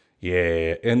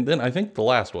 Yeah, and then I think the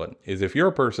last one is if you're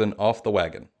a person off the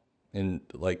wagon and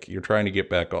you're trying to get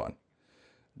back on,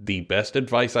 the best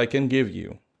advice I can give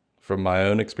you from my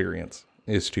own experience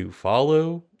is to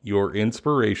follow your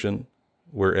inspiration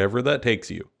wherever that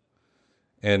takes you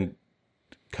and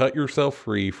cut yourself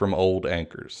free from old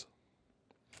anchors.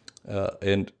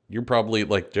 And you're probably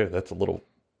like, Joe, that's a little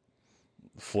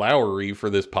flowery for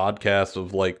this podcast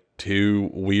of two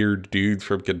weird dudes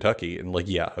from Kentucky. And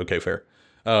yeah, okay, fair.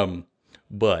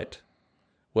 But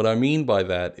what I mean by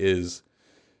that is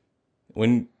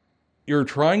when you're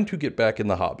trying to get back in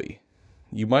the hobby,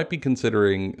 you might be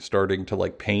considering starting to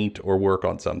paint or work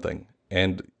on something.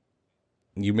 And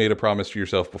you made a promise to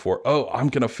yourself before, oh, I'm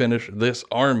going to finish this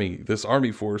army. This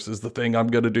army force is the thing I'm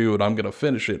going to do, and I'm going to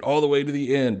finish it all the way to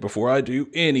the end before I do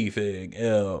anything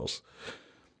else.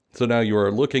 So now you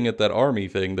are looking at that army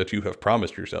thing that you have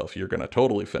promised yourself you're going to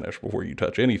totally finish before you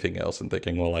touch anything else and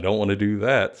thinking, well, I don't want to do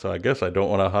that, so I guess I don't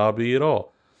want a hobby at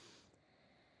all.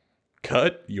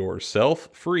 Cut yourself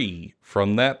free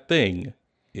from that thing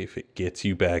if it gets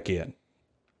you back in.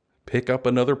 Pick up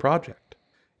another project.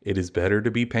 It is better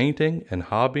to be painting and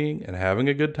hobbying and having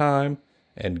a good time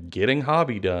and getting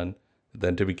hobby done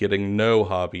than to be getting no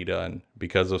hobby done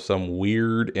because of some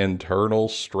weird internal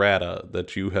strata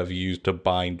that you have used to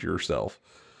bind yourself.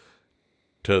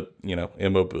 to,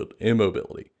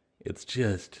 immobility.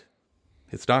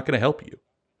 It's not going to help you.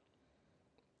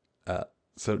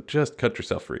 So just cut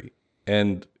yourself free.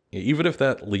 And even if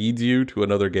that leads you to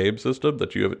another game system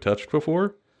that you haven't touched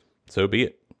before, so be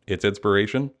it. It's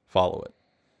inspiration, follow it.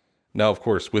 Now, of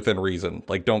course, within reason.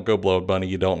 Like, don't go blow money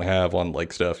you don't have on,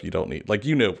 like, stuff you don't need. Like,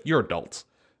 you're adults.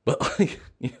 But, like,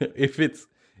 if it's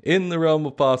in the realm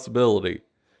of possibility,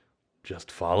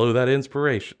 just follow that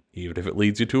inspiration, even if it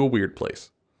leads you to a weird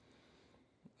place.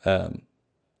 I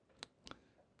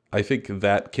think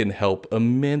that can help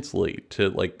immensely to,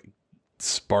 like,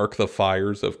 spark the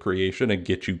fires of creation and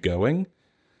get you going.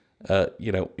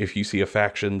 If you see a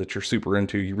faction that you're super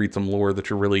into, you read some lore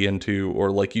that you're really into, or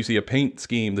like you see a paint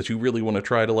scheme that you really want to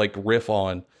try to like riff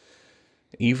on,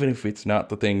 even if it's not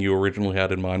the thing you originally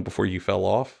had in mind before you fell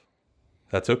off,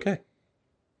 that's okay.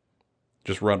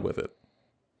 Just run with it.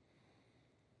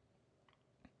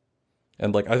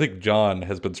 And like, I think John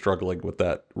has been struggling with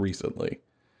that recently.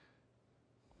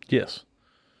 Yes.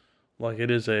 Like it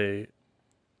is a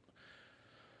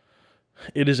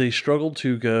struggle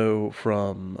to go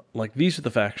from, like, these are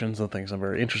the factions and things I'm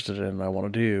very interested in and I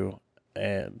want to do,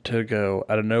 and to go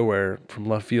out of nowhere from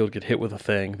left field, get hit with a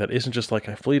thing that isn't just like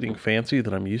a fleeting fancy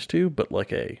that I'm used to, but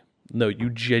like no,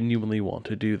 you genuinely want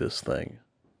to do this thing,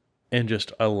 and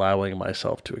just allowing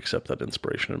myself to accept that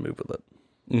inspiration and move with it.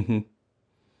 Mm-hmm.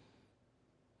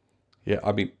 Yeah,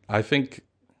 I mean, I think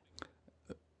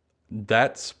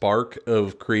that spark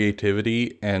of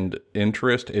creativity and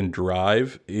interest and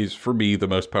drive is, for me, the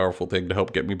most powerful thing to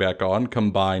help get me back on,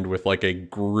 combined with like a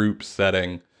group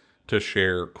setting to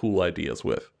share cool ideas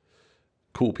with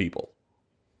cool people.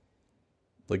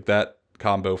 Like that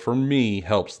combo for me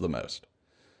helps the most.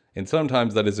 And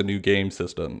sometimes that is a new game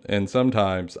system, and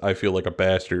sometimes I feel like a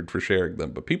bastard for sharing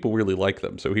them, but people really like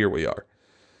them, so here we are.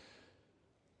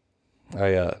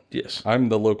 Yes. I'm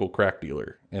the local crack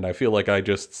dealer, and I feel like I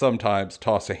just sometimes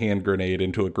toss a hand grenade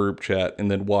into a group chat and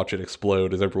then watch it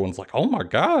explode as everyone's like, oh my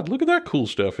god, look at that cool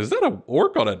stuff. Is that an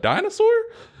orc on a dinosaur?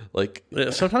 Like,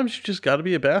 sometimes you just gotta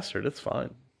be a bastard. It's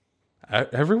fine.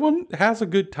 Everyone has a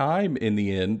good time in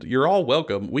the end. You're all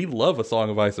welcome. We love A Song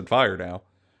of Ice and Fire now.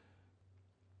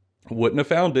 Wouldn't have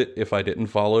found it if I didn't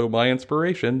follow my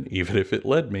inspiration, even if it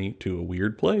led me to a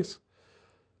weird place.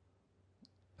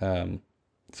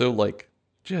 So, like,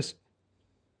 just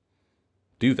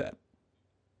do that.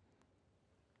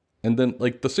 And then,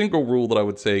 like, the single rule that I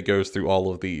would say goes through all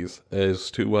of these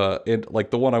is to, and like,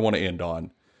 the one I want to end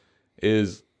on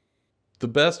is the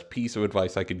best piece of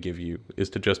advice I could give you is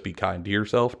to just be kind to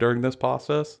yourself during this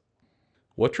process.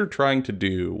 What you're trying to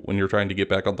do when you're trying to get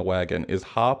back on the wagon is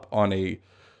hop on a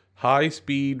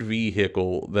high-speed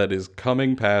vehicle that is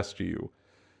coming past you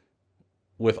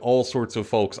with all sorts of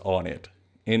folks on it.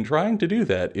 And trying to do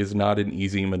that is not an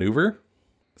easy maneuver,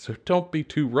 so don't be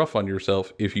too rough on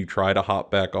yourself if you try to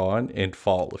hop back on and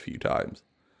fall a few times.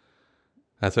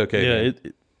 That's okay. Yeah,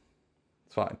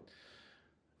 it's fine.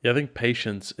 Yeah, I think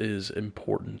patience is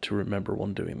important to remember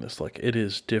when doing this. Like, it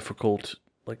is difficult.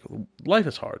 Like, life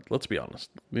is hard, let's be honest.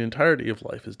 The entirety of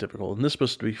life is difficult, and this is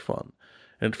supposed to be fun.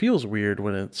 And it feels weird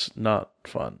when it's not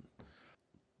fun.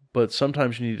 But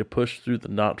sometimes you need to push through the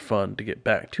not fun to get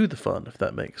back to the fun, if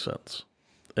that makes sense.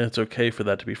 And it's okay for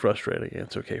that to be frustrating, and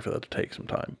it's okay for that to take some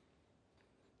time.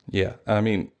 Yeah, I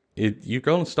mean, you're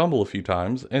going to stumble a few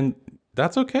times, and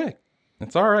that's okay.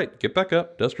 It's all right. Get back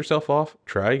up, dust yourself off,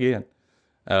 try again.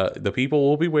 The people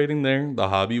will be waiting there. The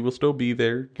hobby will still be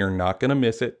there. You're not going to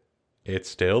miss it. It's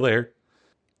still there.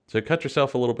 So cut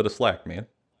yourself a little bit of slack, man.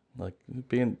 Like,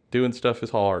 doing stuff is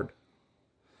hard.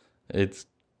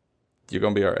 You're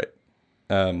going to be all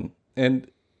right.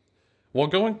 And while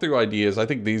going through ideas, I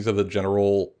think these are the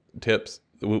general tips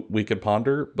we could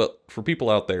ponder. But for people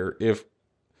out there, if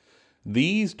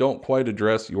these don't quite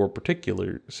address your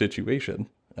particular situation,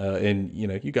 and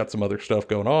you got some other stuff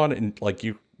going on, and like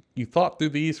you thought through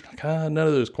these, like, none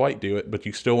of those quite do it, but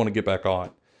you still want to get back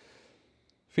on,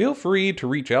 feel free to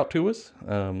reach out to us.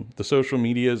 The social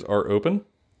medias are open.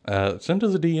 Send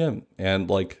us a DM, and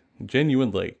like,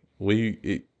 genuinely,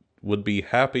 we would be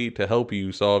happy to help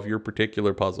you solve your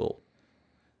particular puzzle,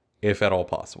 if at all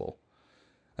possible.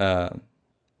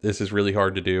 This is really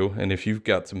hard to do, and if you've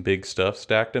got some big stuff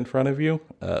stacked in front of you,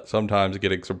 sometimes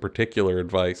getting some particular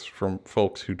advice from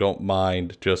folks who don't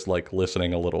mind just like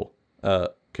listening a little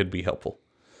could be helpful.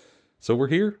 So we're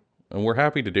here, and we're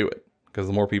happy to do it, because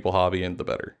the more people hobby in, the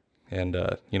better. And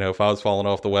if I was falling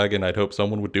off the wagon, I'd hope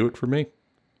someone would do it for me.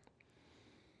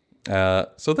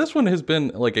 So this one has been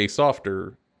like a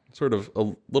softer, sort of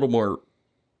a little more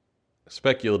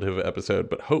speculative episode,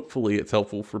 but hopefully it's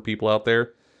helpful for people out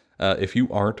there. If you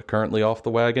aren't currently off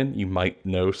the wagon, you might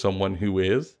know someone who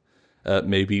is.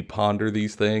 Maybe ponder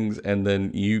these things, and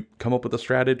then you come up with a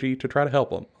strategy to try to help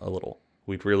them a little.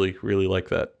 We'd really, really like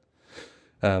that.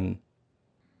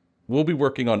 We'll be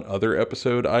working on other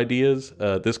episode ideas.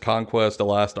 This Conquest, The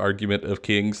Last Argument of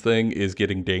Kings thing is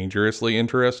getting dangerously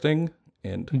interesting.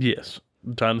 And Yes.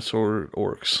 Dinosaur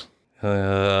orcs.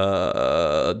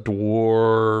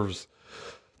 Dwarves.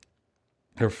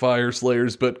 They're fire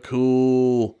slayers, but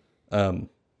cool.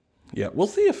 Yeah, we'll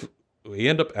see if we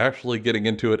end up actually getting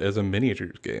into it as a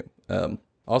miniatures game.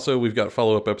 Also, we've got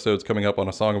follow-up episodes coming up on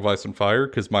A Song of Ice and Fire,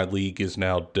 because my league is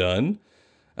now done.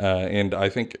 And I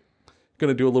think going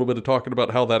to do a little bit of talking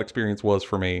about how that experience was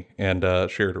for me and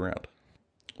share it around.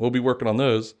 We'll be working on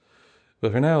those.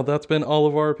 But for now, that's been all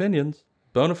of our opinions.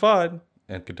 Bona fide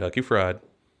and Kentucky Fried.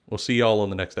 We'll see y'all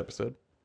on the next episode.